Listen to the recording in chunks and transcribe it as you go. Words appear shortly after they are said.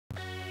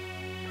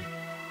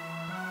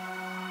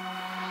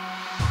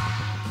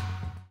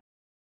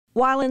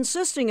While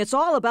insisting it's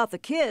all about the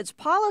kids,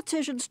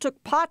 politicians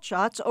took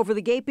potshots over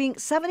the gaping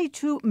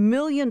 $72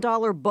 million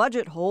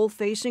budget hole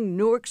facing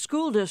Newark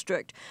School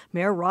District.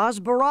 Mayor Ras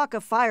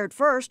Baraka fired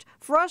first,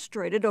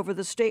 frustrated over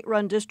the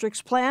state-run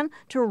district's plan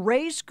to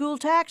raise school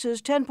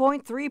taxes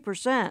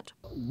 10.3%.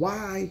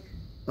 Why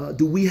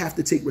do we have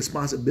to take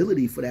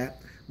responsibility for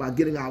that by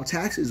getting our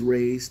taxes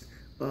raised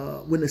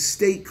when the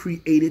state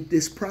created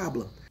this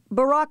problem?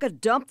 Baraka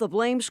dumped the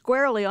blame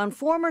squarely on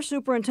former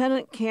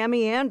Superintendent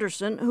Cami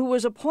Anderson, who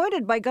was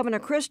appointed by Governor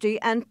Christie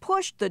and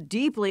pushed the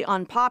deeply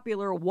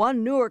unpopular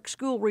One Newark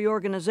School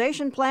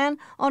reorganization plan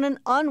on an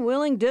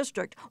unwilling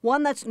district,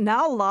 one that's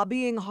now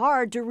lobbying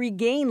hard to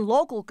regain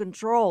local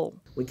control.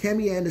 When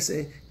Cami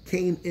Anderson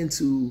came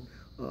into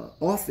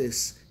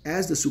office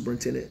as the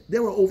superintendent,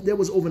 there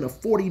was over a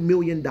 $40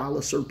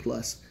 million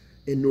surplus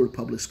in Newark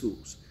Public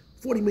Schools.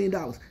 $40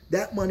 million.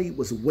 That money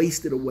was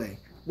wasted away.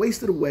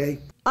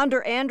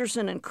 Under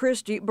Anderson and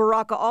Christie,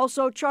 Baraka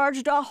also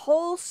charged a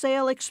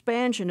wholesale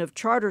expansion of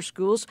charter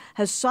schools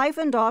has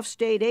siphoned off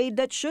state aid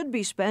that should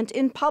be spent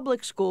in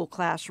public school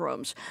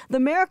classrooms. The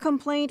mayor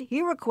complained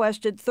he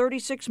requested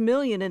 $36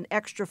 million in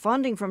extra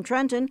funding from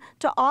Trenton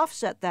to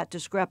offset that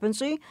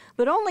discrepancy,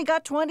 but only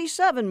got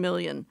 $27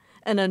 million.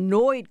 An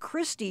annoyed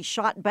Christie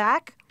shot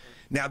back.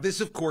 Now,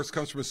 this, of course,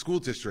 comes from a school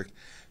district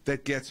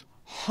that gets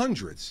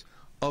hundreds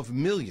of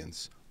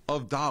millions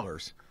of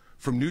dollars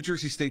from New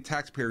Jersey state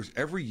taxpayers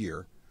every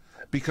year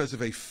because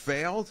of a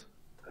failed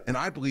and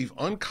I believe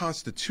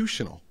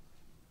unconstitutional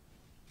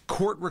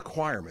court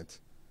requirement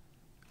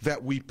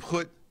that we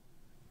put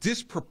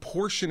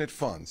disproportionate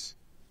funds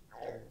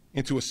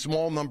into a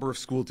small number of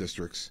school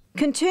districts.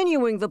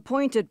 Continuing the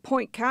pointed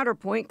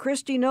point-counterpoint,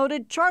 Christie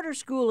noted charter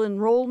school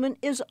enrollment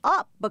is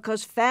up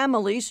because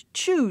families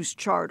choose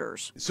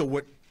charters. So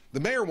what the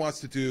mayor wants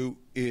to do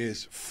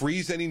is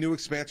freeze any new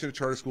expansion of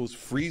charter schools,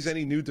 freeze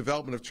any new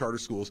development of charter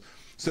schools,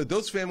 so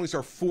those families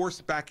are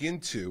forced back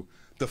into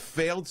the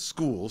failed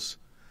schools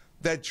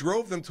that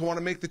drove them to want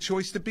to make the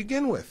choice to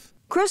begin with.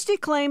 Christie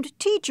claimed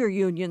teacher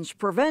unions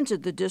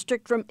prevented the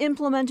district from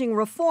implementing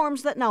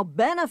reforms that now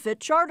benefit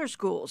charter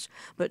schools.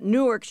 But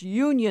Newark's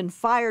union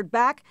fired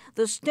back.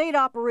 The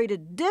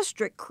state-operated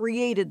district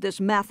created this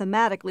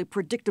mathematically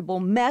predictable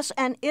mess,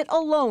 and it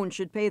alone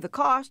should pay the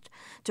cost.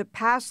 To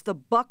pass the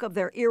buck of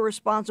their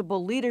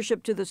irresponsible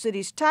leadership to the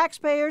city's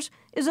taxpayers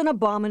is an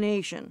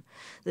abomination.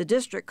 The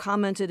district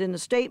commented in a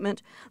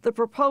statement, the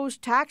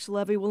proposed tax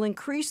levy will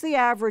increase the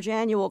average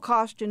annual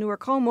cost to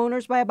Newark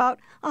homeowners by about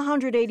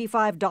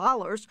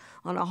 $185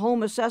 on a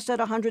home assessed at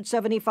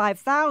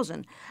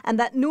 $175,000, and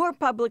that Newark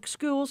Public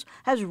Schools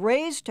has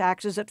raised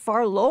taxes at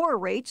far lower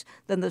rates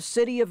than the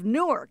city of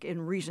Newark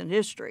in recent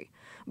history.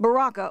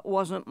 Baraka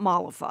wasn't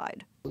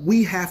mollified.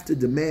 We have to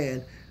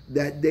demand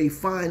that they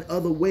find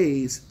other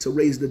ways to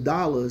raise the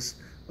dollars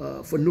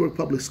for Newark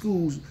Public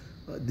Schools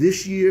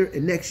this year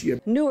and next year.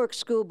 Newark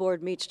School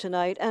Board meets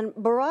tonight, and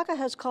Baraka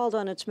has called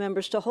on its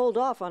members to hold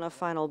off on a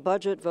final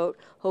budget vote,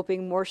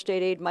 hoping more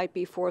state aid might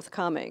be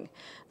forthcoming.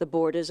 The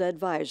board is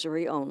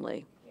advisory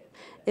only.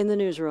 In the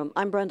newsroom,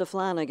 I'm Brenda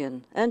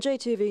Flanagan,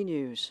 NJTV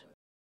News.